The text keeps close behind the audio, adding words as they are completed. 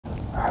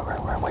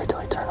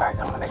turn. All right,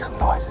 I'm gonna make some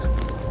noises.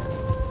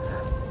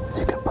 If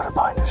you can put it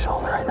behind your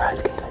shoulder right now,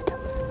 you can take it.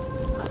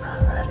 I'm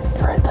not ready.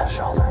 Right at that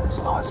shoulder,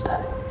 slow and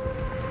steady.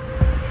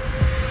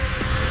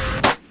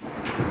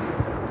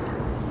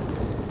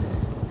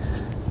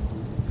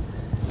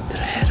 Did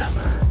I hit him?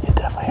 You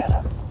definitely hit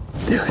him.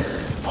 Dude.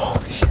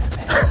 Holy shit,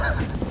 man.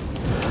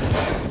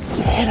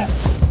 You hit him.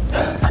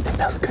 I think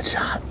that was a good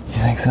shot.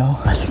 You think so?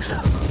 I think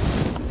so.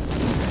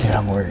 Dude,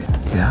 I'm worried.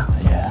 Yeah?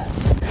 Yeah.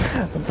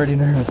 I'm pretty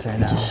nervous right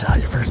now. You just shot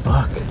your first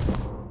buck.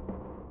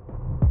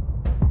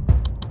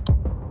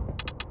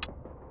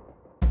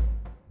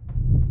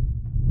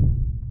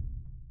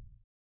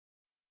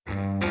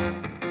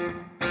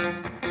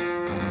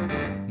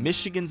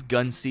 Michigan's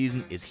gun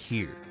season is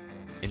here,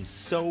 and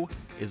so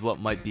is what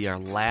might be our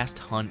last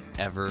hunt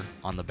ever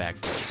on the back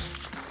 40.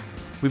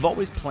 We've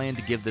always planned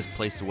to give this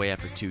place away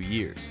after 2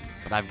 years,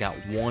 but I've got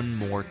one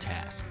more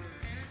task.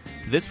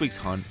 This week's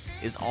hunt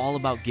is all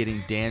about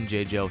getting Dan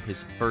Jajo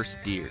his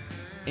first deer,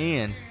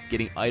 and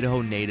getting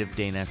Idaho native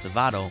Dane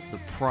Acevedo the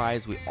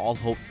prize we all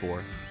hoped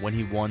for when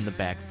he won the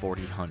back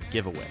 40 hunt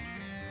giveaway.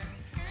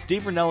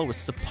 Steve Ranella was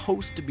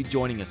supposed to be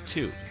joining us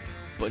too,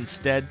 but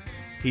instead,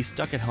 he's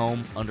stuck at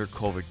home under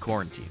COVID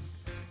quarantine.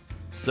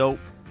 So,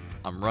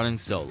 I'm running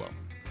solo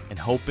and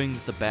hoping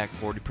that the back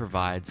 40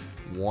 provides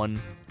one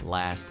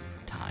last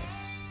time.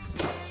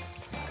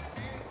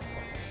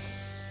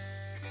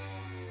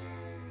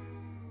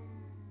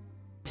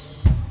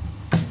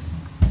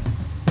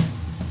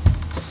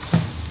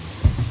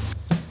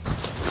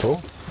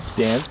 Cool.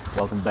 Dan,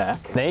 welcome back.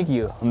 Thank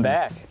you. I'm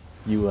back.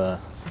 You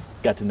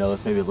got to know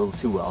us maybe a little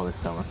too well this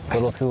summer. A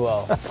little too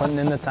well. Putting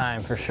in the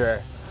time for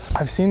sure.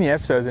 I've seen the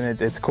episodes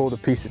and it's cool to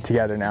piece it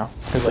together now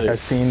because like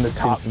I've seen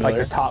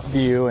the top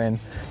view and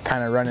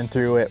kind of running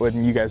through it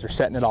when you guys were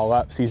setting it all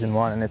up season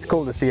 1, and it's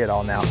cool to see it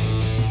all now.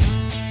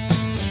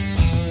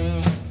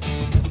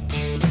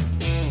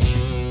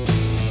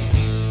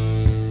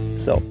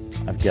 So,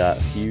 I've got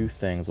a few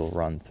things we'll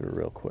run through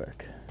real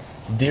quick.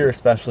 Deer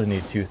especially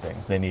need 2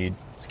 things. They need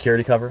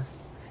security cover,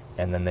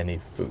 and then they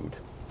need food.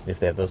 If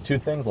they have those 2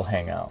 things, they'll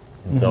hang out.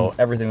 And so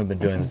everything we've been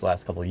doing this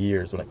last couple of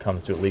years when it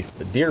comes to at least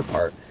the deer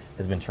part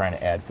has been trying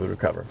to add food or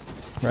cover.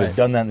 So we've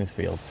done that in these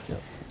fields.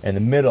 Yep. In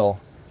the middle,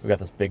 we've got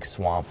this big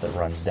swamp that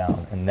runs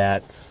down, and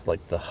that's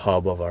like the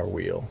hub of our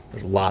wheel.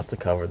 There's lots of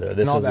cover there.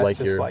 This is like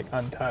just like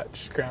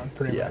untouched ground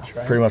pretty much,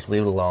 right? Pretty much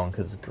leave it alone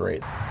because it's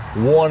great.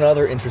 One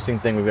other interesting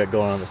thing we've got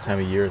going on this time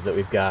of year is that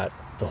we've got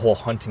the whole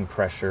hunting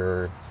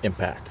pressure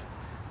impact.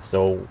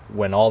 So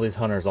when all these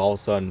hunters all of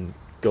a sudden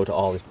go to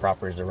all these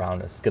properties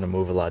around us, it's going to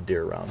move a lot of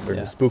deer around. They're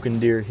just spooking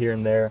deer here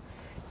and there,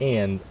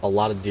 and a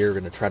lot of deer are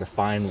going to try to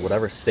find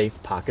whatever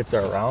safe pockets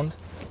are around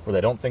where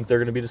they don't think they're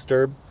going to be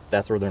disturbed.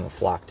 That's where they're going to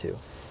flock to.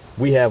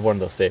 We have one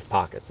of those safe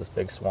pockets, this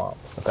big swamp.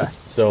 Okay.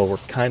 So we're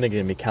kind of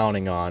going to be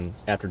counting on,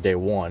 after day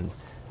 1,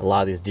 a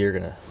lot of these deer are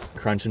going to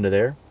crunch into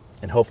there,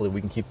 and hopefully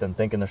we can keep them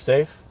thinking they're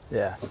safe.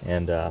 Yeah.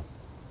 And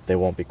they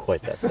won't be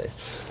quite that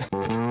safe.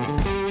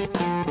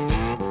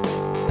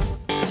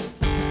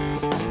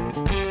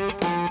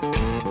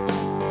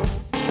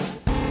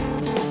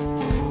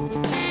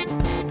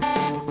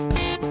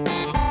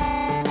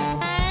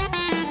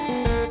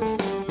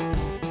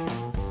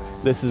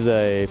 This is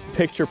a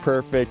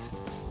picture-perfect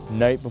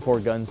night before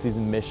gun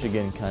season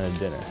Michigan kind of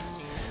dinner.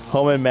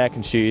 Homemade mac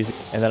and cheese,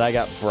 and then I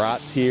got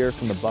brats here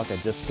from the buck I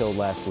just killed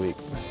last week.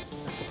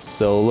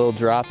 So a little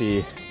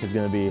droppy is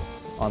gonna be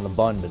on the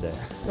bun today.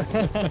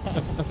 I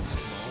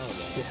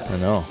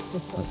know,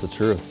 that's the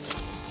truth.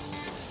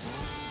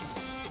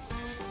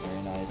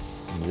 Very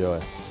nice. Enjoy.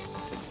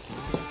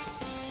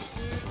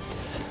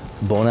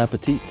 Bon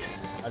appetit.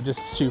 I'm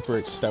just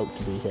super stoked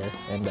to be here,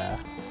 and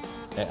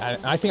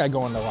I think I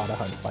go on a lot of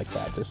hunts like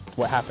that. Just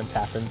what happens,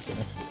 happens, and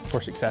if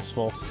we're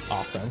successful,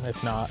 awesome.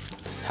 If not,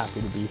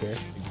 happy to be here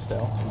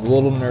still. I was a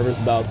little nervous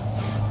about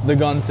the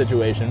gun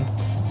situation,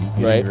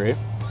 right? Great.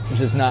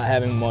 Just not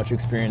having much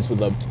experience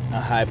with a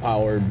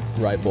high-powered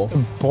rifle.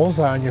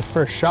 Bullseye on your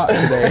first shot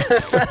today.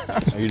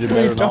 You did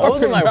better than all. That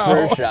wasn't my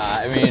first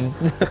shot. I mean,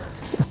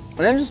 and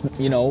then just,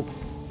 you know,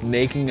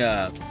 making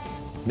the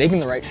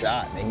right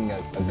shot, making a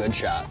good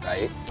shot,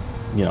 right?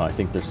 You know, I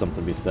think there's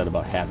something to be said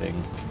about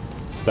having,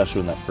 especially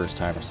in that first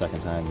time or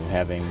second time,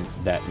 having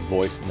that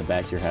voice in the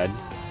back of your head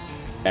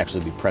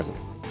actually be present.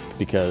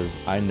 Because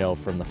I know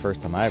from the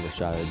first time I ever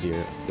shot at a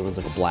deer, it was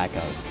like a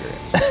blackout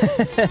experience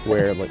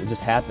where like it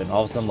just happened.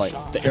 All of a sudden, like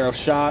the arrow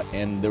shot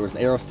and there was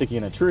an arrow sticking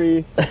in a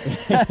tree.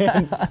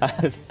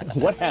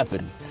 What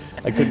happened?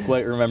 I couldn't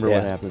quite remember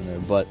what happened there.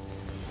 But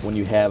when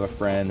you have a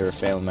friend or a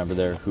family member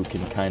there who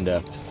can kind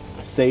of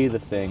say the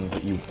things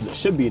that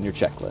should be in your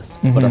checklist,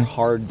 but are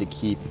hard to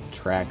keep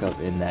track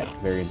of in that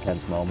very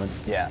intense moment.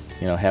 Yeah.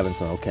 You know, having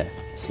someone, okay,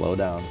 slow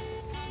down,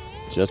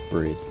 just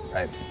breathe.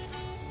 Right.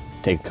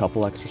 Take a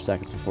couple extra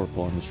seconds before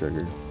pulling the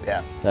trigger.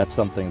 Yeah. That's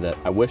something that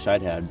I wish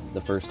I'd had the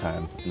first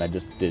time, and I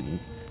just didn't.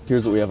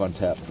 Here's what we have on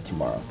tap for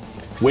tomorrow.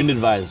 Wind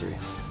advisory.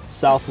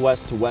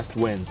 Southwest to west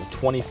winds of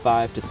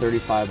 25 to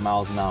 35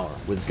 miles an hour,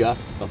 with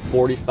gusts of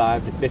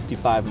 45 to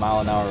 55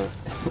 mile an hour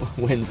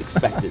winds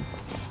expected.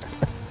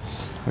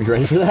 Are you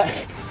ready for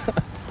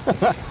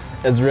that?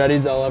 As ready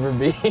as I'll ever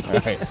be. All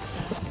right.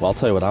 Well, I'll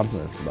tell you what I'm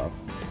nervous about.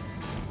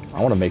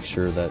 I want to make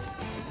sure that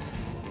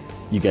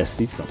you guys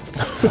see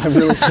something. I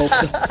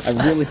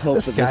really hope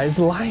This that guy's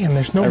lying.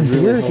 There's no I really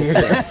deer hope here.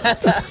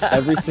 that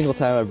every single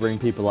time I bring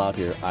people out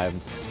here,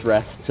 I'm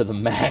stressed to the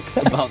max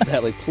about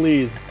that. Like,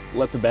 please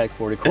let the back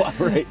 40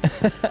 cooperate.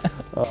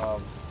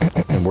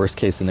 And worst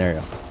case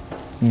scenario,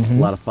 a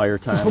lot of fire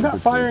time. We got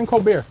fire and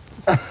cold beer.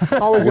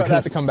 Always got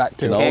that to come back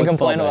to. Can Can't always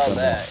complain fall back about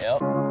on that.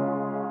 Yep.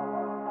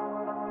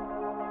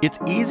 It's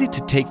easy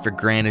to take for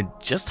granted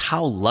just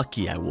how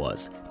lucky I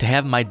was to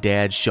have my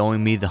dad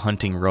showing me the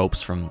hunting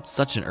ropes from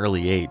such an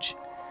early age.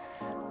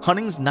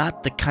 Hunting's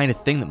not the kind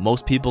of thing that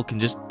most people can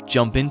just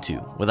jump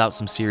into without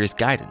some serious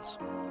guidance.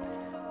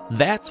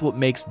 That's what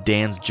makes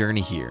Dan's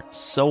journey here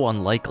so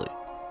unlikely.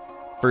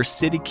 For a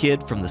city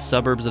kid from the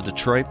suburbs of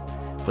Detroit,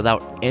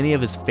 without any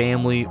of his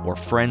family or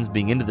friends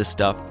being into this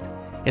stuff,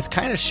 it's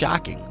kind of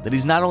shocking that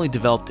he's not only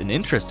developed an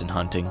interest in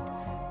hunting,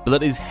 but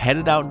that he's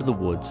headed out into the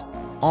woods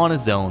on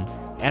his own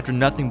after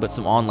nothing but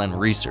some online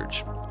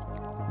research.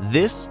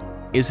 This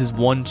is his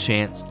one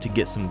chance to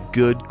get some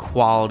good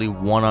quality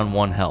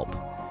one-on-one help,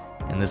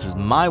 and this is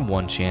my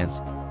one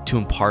chance to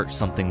impart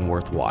something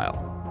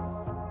worthwhile.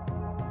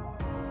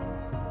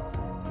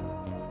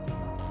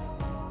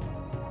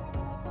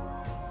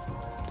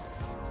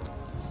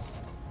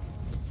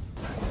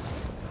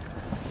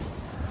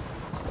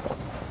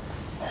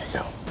 There you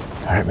go.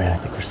 All right, man, I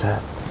think we're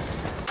set.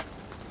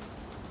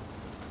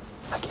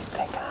 I keep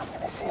thinking I'm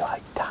gonna see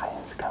like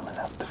tie-ins coming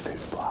up the food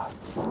block.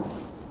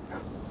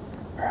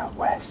 Or out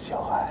west,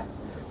 you'll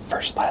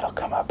first light will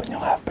come up and you'll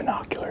have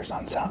binoculars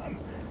on something.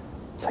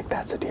 It's like,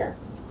 that's a deer.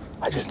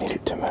 I just need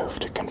it to move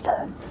to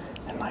confirm.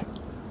 And like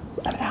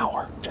an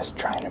hour just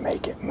trying to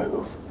make it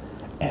move.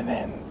 And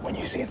then when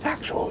you see an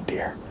actual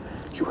deer,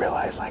 you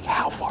realize like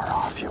how far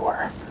off you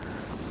were.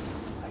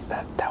 Like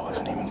that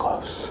wasn't even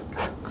close.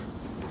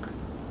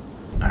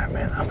 All right,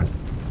 man,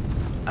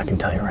 I can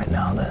tell you right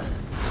now that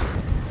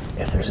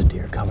if there's a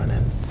deer coming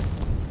in,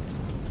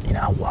 you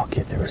know, I'll walk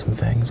you through some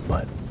things,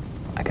 but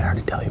I can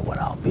already tell you what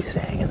I'll be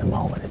saying in the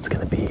moment. It's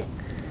gonna be,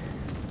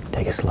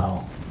 take it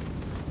slow,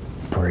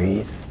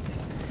 breathe,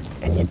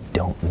 and you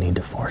don't need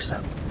to force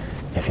it.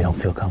 If you don't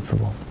feel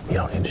comfortable, you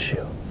don't need to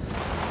shoot.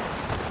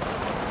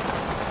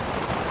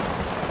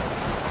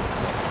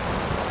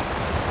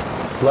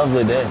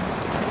 Lovely day.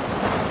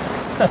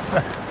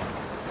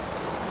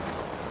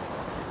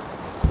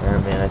 All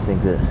right, man, I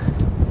think that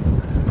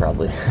it's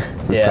probably,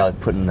 we're probably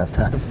putting enough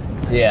time.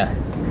 Yeah.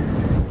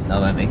 No,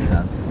 that makes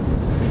sense.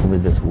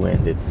 With this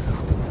wind,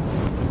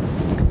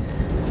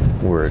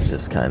 we're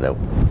just kind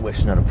of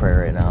wishing on a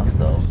prayer right now,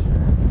 so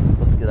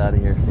let's get out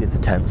of here, see if the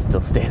tent's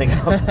still standing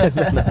up. And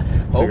then,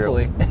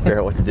 Hopefully. Figure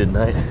out what to do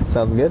tonight.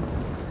 Sounds good.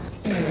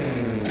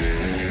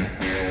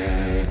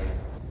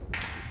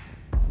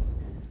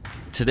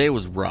 Today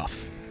was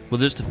rough,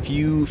 with just a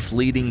few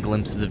fleeting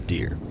glimpses of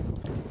deer.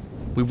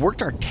 We've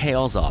worked our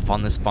tails off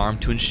on this farm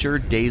to ensure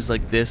days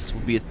like this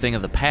would be a thing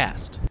of the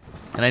past,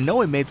 and I know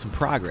we made some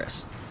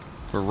progress,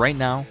 but right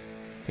now,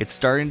 it's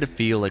starting to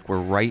feel like we're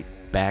right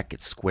back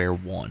at square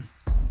one.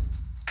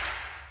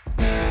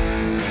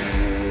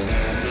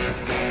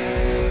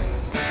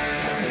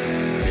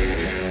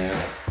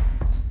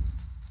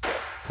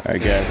 All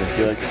right, guys, I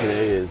feel like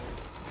today is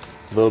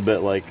a little bit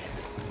like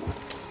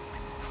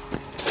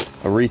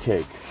a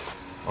retake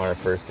on our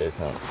first day's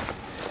hunt.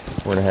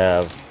 We're gonna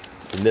have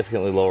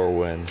significantly lower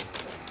winds,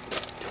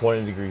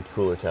 20-degree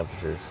cooler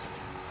temperatures,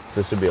 so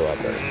this should be a lot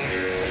better.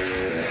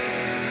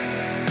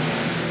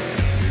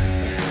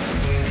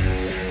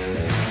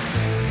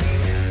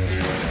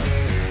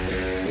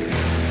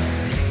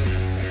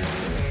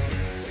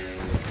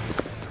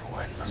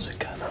 Wind must be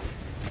kind of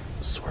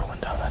swirling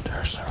down that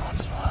direction every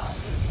once in a while.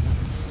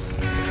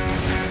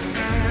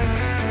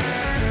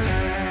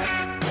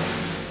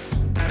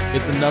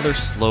 It's another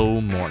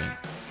slow morning.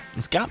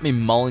 It's got me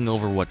mulling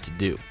over what to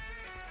do.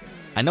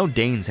 I know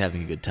Dane's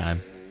having a good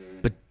time,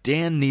 but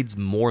Dan needs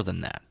more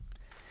than that.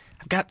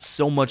 I've got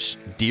so much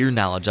deer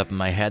knowledge up in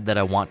my head that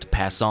I want to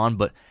pass on,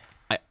 but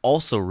I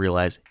also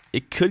realize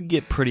it could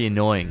get pretty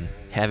annoying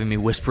having me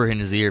whisper in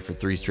his ear for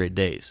 3 straight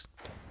days.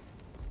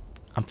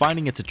 I'm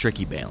finding it's a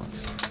tricky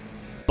balance.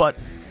 But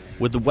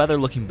with the weather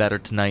looking better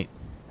tonight,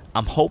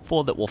 I'm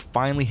hopeful that we'll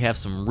finally have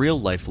some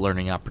real-life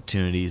learning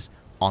opportunities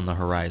on the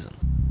horizon.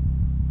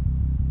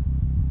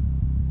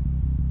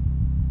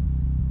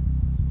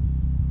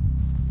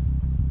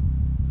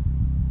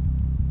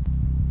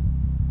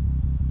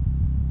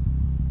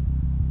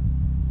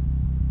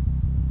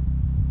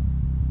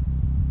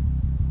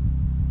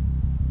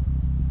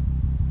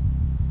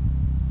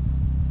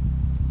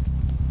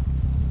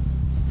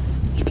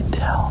 You can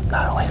tell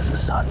not only has the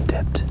sun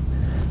dipped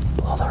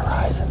below the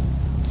horizon,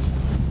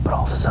 but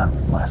all of a sudden,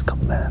 in the last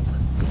couple minutes,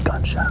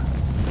 gunshot,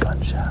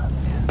 gunshot,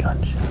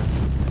 gunshot.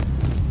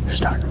 They're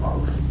starting to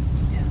move.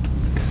 Yeah,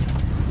 that's a good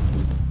sign.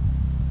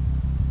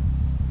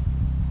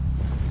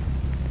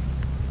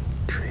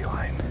 Tree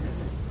line,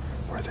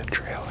 where the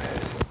trail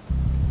is.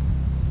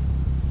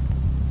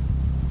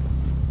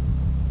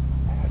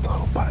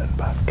 button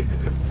buck.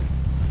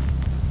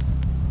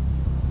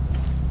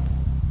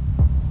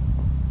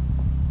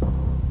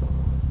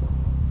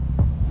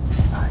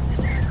 He's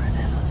staring right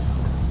at us.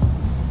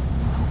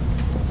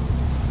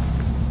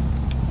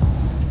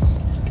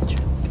 Just get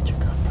your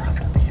gun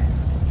propped up here.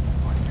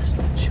 Or just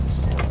shoot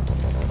still.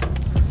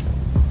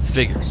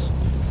 Figures.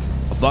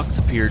 A buck's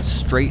appeared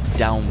straight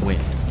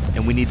downwind,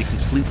 and we need to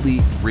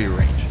completely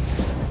rearrange.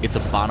 It's a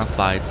bona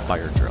fide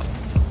fire drill.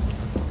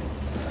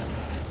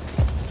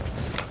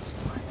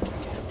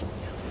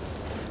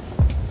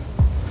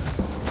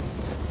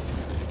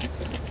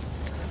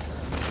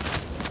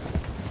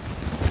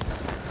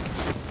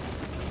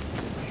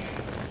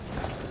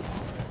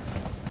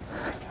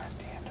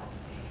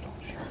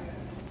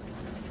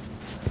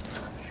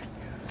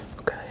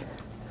 Okay.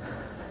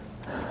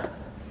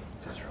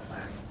 Just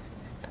relax.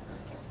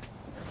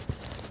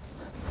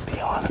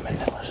 Be on him and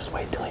then let's just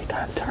wait till he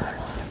kind of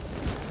turns.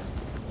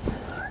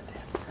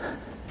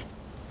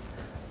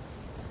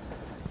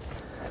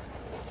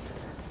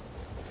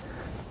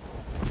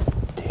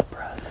 Deep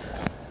breaths.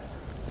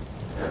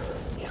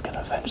 He's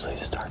gonna eventually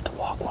start to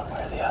walk one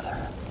way or the other.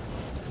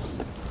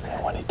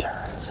 And when he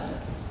turns,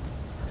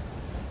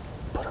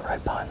 put it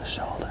right behind the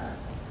shoulder.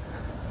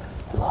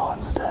 Slow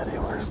and steady,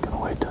 we're just gonna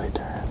wait till he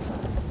turns.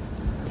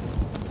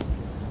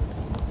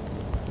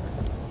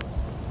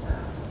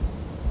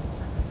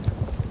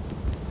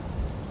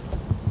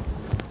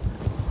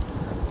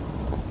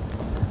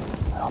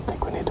 I don't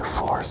think we need to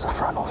force a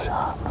frontal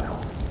shot.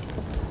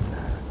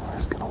 We're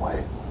just gonna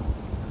wait.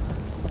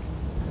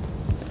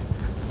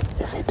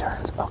 If he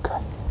turns, okay.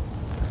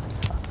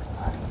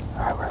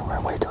 Alright, we're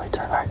gonna wait till he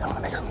turns. Alright, I'm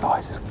gonna make some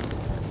noises.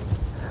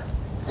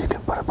 If you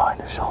can put it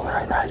behind his shoulder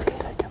right now, you can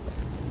take him.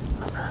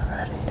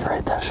 Ready?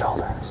 Right that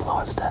shoulder, slow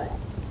and steady.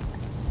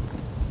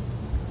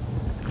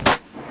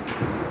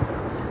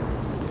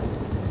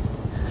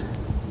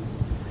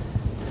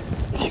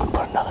 If you can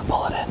put another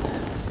bullet in.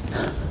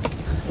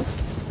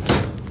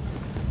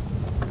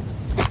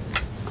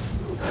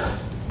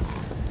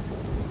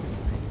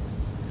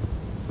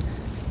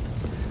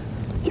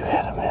 You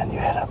hit him, man, you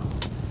hit him.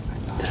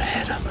 Did I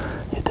hit him?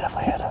 You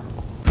definitely hit him.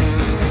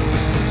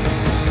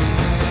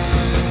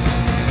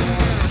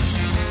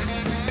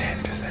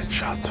 Dan just said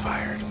shots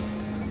fired.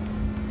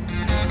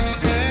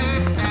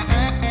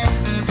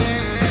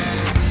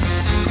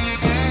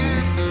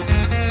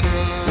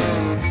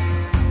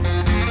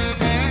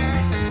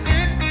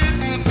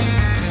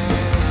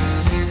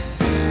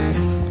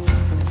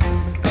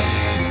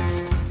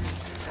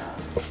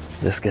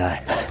 This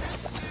guy.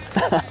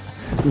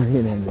 Bring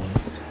it in,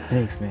 Dennis.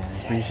 Thanks, man. I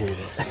appreciate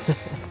it.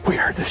 We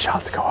heard the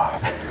shots go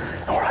off,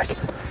 and we're like,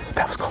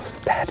 that was close.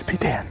 That had to be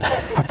Dan.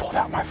 I pulled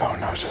out my phone,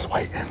 and I was just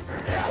waiting.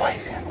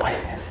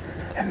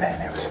 And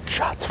then it was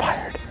shots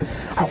fired.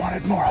 I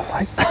wanted more. I was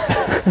like,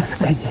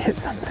 and you hit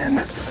something, and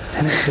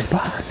it was a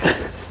buck.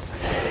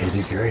 You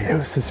did great. It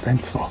was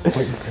suspenseful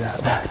waiting for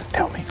that.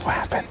 Tell me what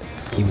happened.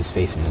 He was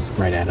facing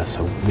right at us,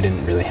 so we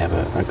didn't really have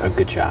a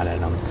good shot at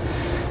him.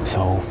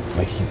 So,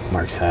 like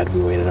Mark said,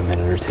 we waited a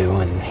minute or two,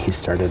 and he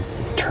started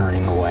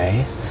turning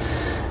away.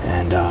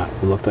 And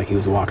it looked like he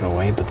was walking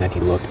away, but then he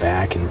looked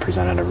back and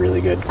presented a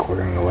really good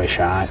quartering away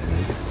shot,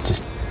 and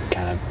just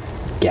kind of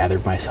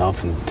gathered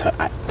myself and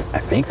I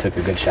think took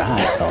a good shot.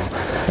 So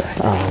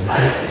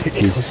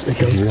he's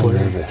real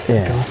nervous.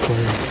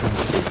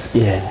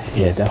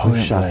 Yeah, that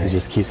post shot he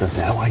just keeps on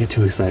saying, "I don't want to get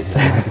too excited. I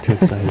don't want to get too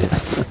excited."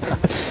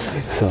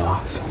 So,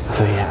 awesome.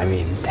 So yeah, I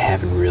mean,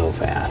 happened real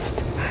fast.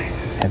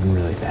 Nice. Happened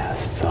really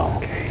fast. So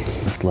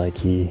Looked like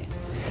he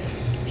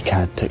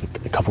kind of took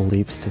a couple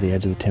leaps to the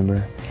edge of the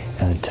timber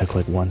and then took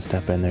like one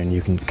step in there, and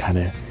you can kind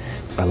of,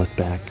 I look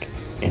back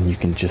and you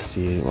can just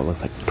see what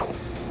looks like.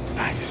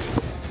 Nice.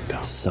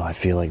 Dumb. So I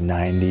feel like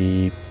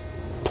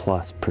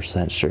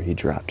 90+% sure he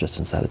dropped just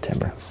inside the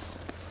timber.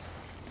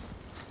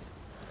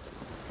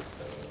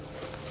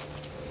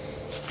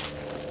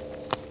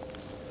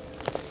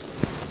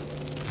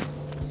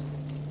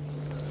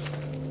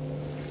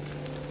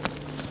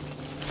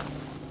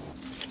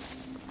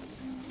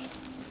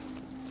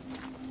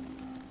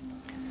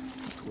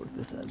 Let's work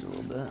this edge a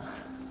little bit.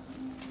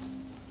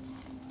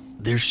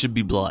 There should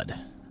be blood.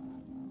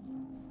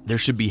 There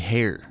should be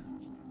hair.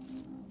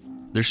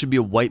 There should be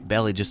a white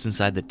belly just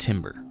inside the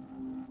timber.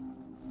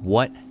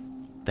 What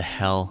the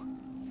hell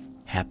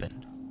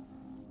happened?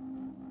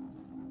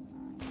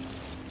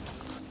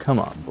 Come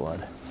on,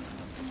 blood.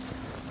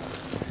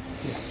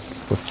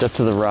 Let's step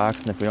to the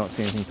rocks, and if we don't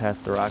see anything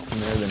past the rocks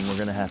in there, then we're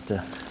gonna have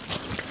to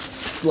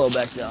slow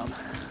back down.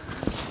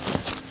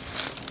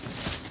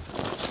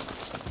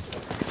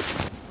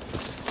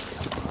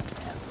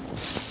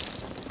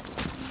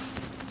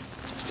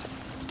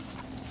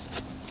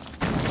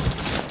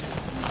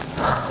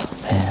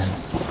 Man.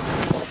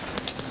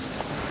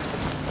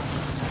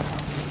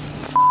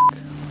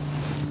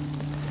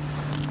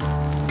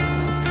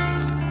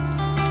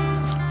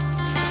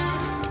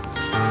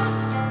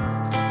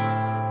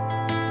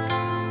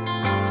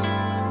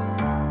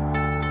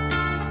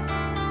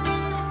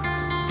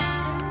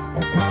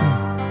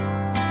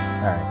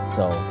 Alright,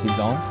 so keep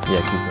going?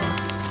 Yeah, keep going.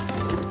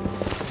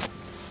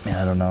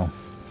 I don't know.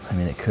 I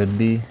mean, it could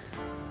be,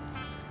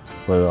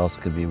 but it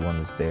also could be one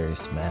that's berry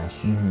smash.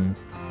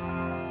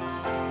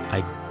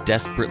 I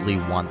desperately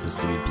want this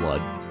to be blood,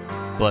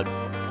 but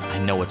I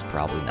know it's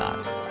probably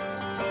not.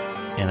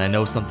 And I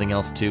know something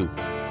else too.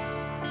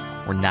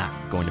 We're not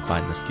going to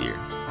find this deer.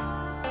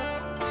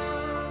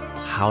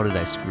 How did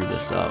I screw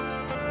this up?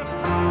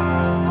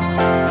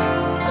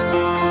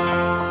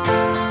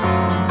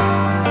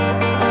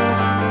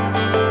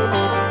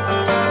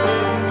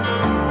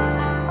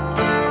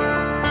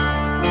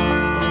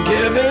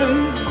 Give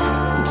him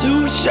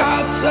 2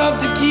 shots of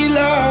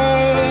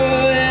tequila,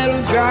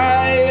 it'll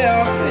dry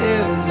up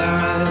his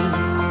eyes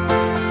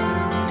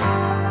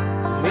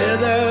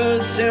with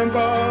a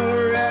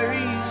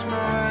temporary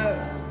smile.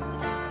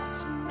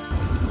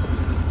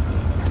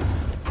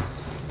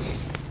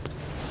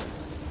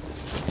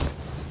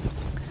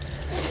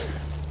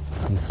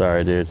 I'm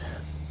sorry, dude.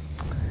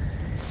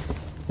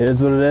 It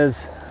is what it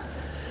is.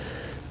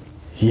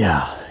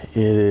 Yeah, it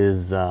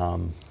is.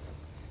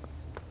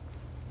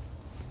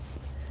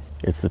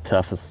 It's the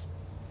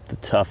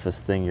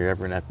toughest thing you're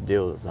ever gonna have to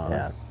deal with, on.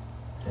 Yeah.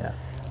 Yeah.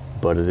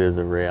 But it is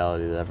a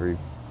reality that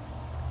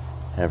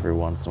every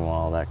once in a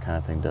while that kind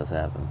of thing does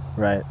happen.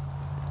 Right.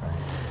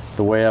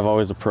 The way I've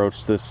always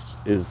approached this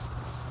is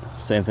the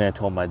same thing I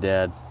told my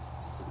dad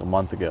a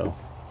month ago.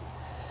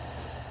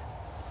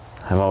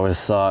 I've always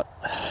thought,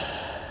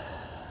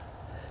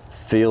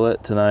 feel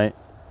it tonight.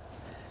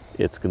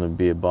 It's gonna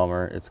be a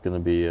bummer. It's gonna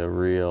be a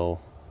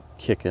real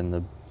kick in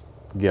the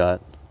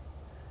gut.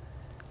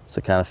 So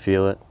kind of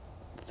feel it,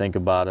 think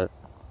about it,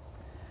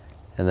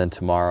 and then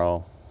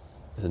tomorrow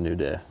is a new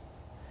day.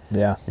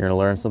 Yeah. You're gonna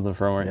learn something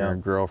from it. Yeah. You're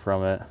gonna grow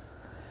from it.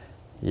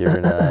 You're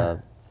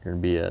gonna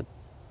be a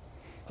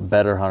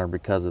better hunter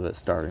because of it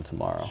starting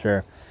tomorrow.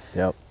 Sure.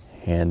 Yep.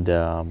 And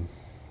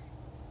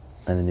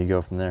then you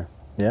go from there.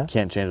 Yeah.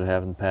 Can't change what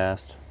happened in the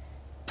past.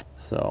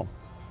 So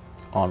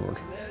onward.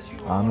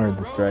 Onward.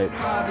 That's right.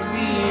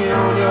 Be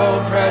on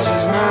your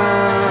precious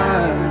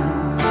mind.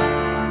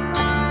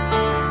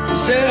 You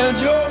said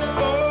you're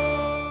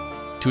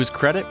To his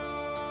credit,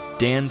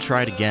 Dan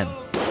tried again,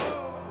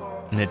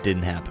 and it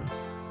didn't happen.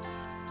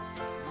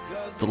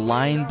 The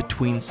line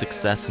between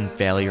success and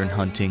failure in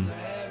hunting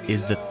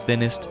is the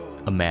thinnest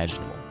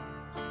imaginable.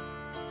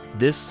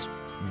 This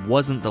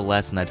wasn't the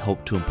lesson I'd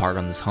hoped to impart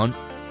on this hunt,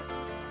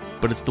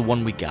 but it's the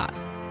one we got.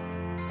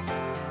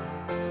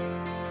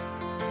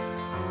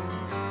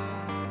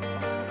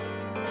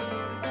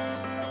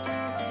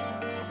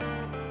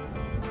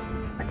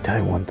 I can tell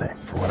you one thing,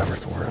 for whatever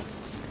it's worth.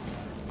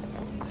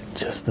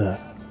 Just the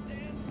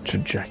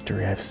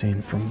trajectory I've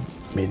seen from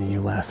meeting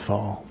you last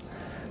fall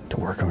to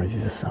working with you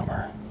this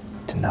summer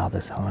to now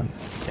this hunt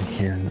and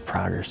hearing the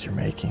progress you're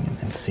making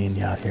and seeing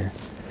you out here.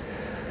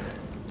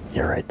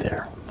 You're right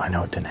there. I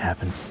know it didn't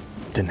happen.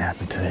 It didn't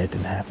happen today. It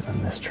didn't happen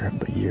on this trip,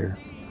 but you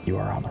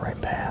are on the right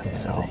path. Yeah,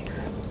 so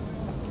thanks.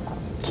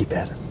 keep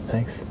at it.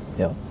 Thanks.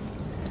 Yep.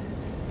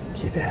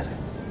 Keep at it.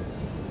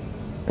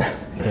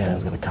 This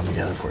thing's gonna come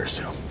together for you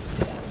soon.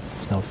 Yeah.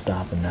 There's no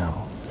stopping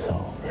now.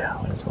 So Yeah.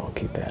 might as well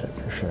keep at it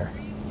for sure.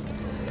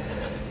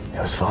 It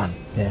was fun.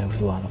 Yeah, it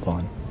was a lot of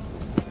fun.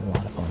 A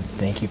lot of fun.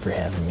 Thank you for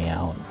having me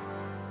out.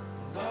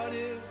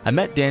 I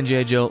met Dan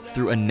Jajo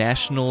through a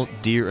National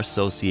Deer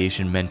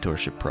Association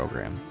mentorship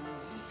program.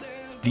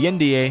 The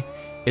NDA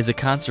is a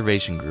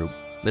conservation group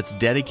that's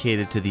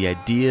dedicated to the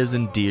ideas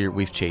and deer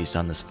we've chased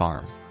on this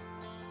farm.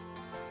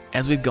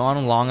 As we've gone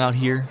along out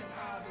here,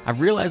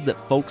 I've realized that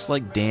folks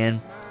like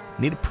Dan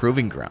need a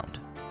proving ground.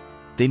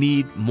 They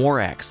need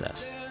more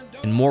access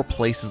and more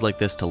places like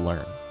this to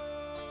learn.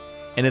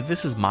 And if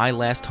this is my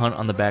last hunt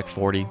on the back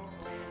 40,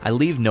 I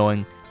leave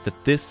knowing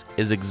that this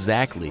is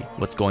exactly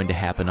what's going to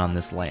happen on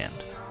this land.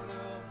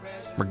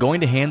 We're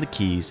going to hand the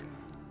keys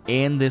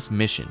and this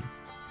mission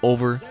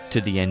over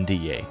to the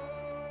NDA.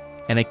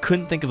 And I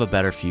couldn't think of a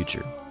better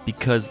future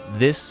because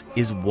this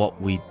is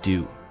what we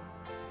do.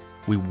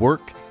 We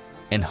work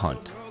and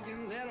hunt.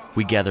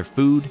 We gather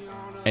food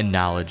and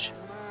knowledge,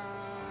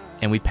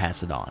 and we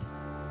pass it on.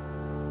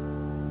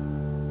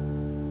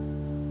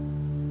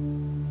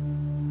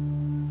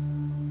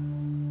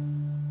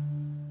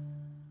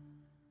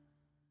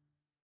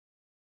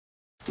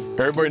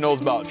 Everybody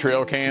knows about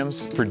trail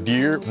cams for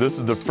deer. This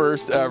is the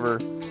first ever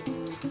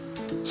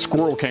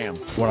squirrel cam.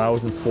 When I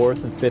was in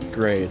 4th and 5th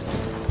grade,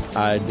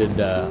 I did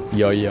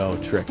yo-yo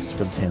tricks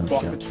for the talent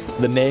show.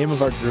 The name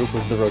of our group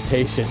was the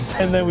Rotations,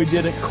 and then we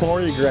did it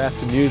choreographed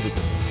to music.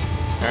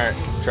 All right,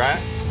 try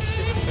it.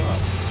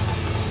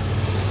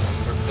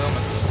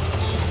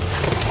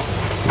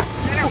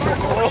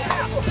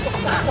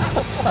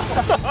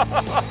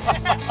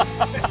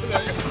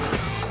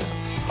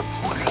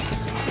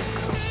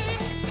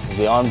 Is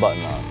the on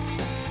button on?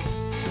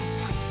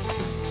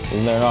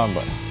 Isn't there an on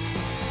button?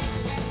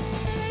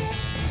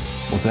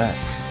 What's that?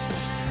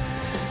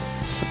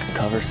 It's like a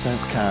cover scent,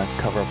 kind of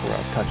cover up where I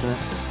was touching it.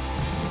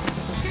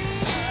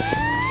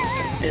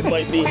 It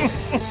might be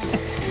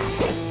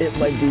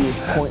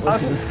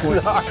pointless at this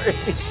point. Sorry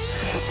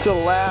to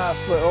laugh,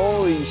 but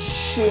holy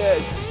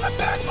shit. I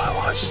packed my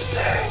lunch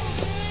today.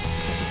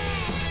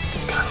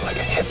 like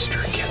a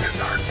hipster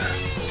kindergartner.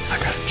 I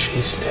got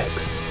cheese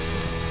sticks.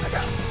 I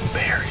got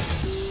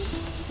berries.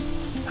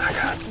 I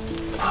got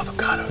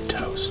avocado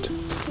toast.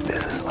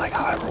 This is like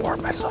how I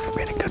reward myself for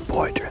being a good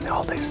boy during the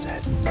all-day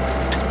sit.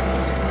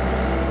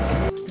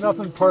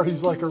 Nothing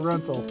parties like a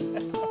rental.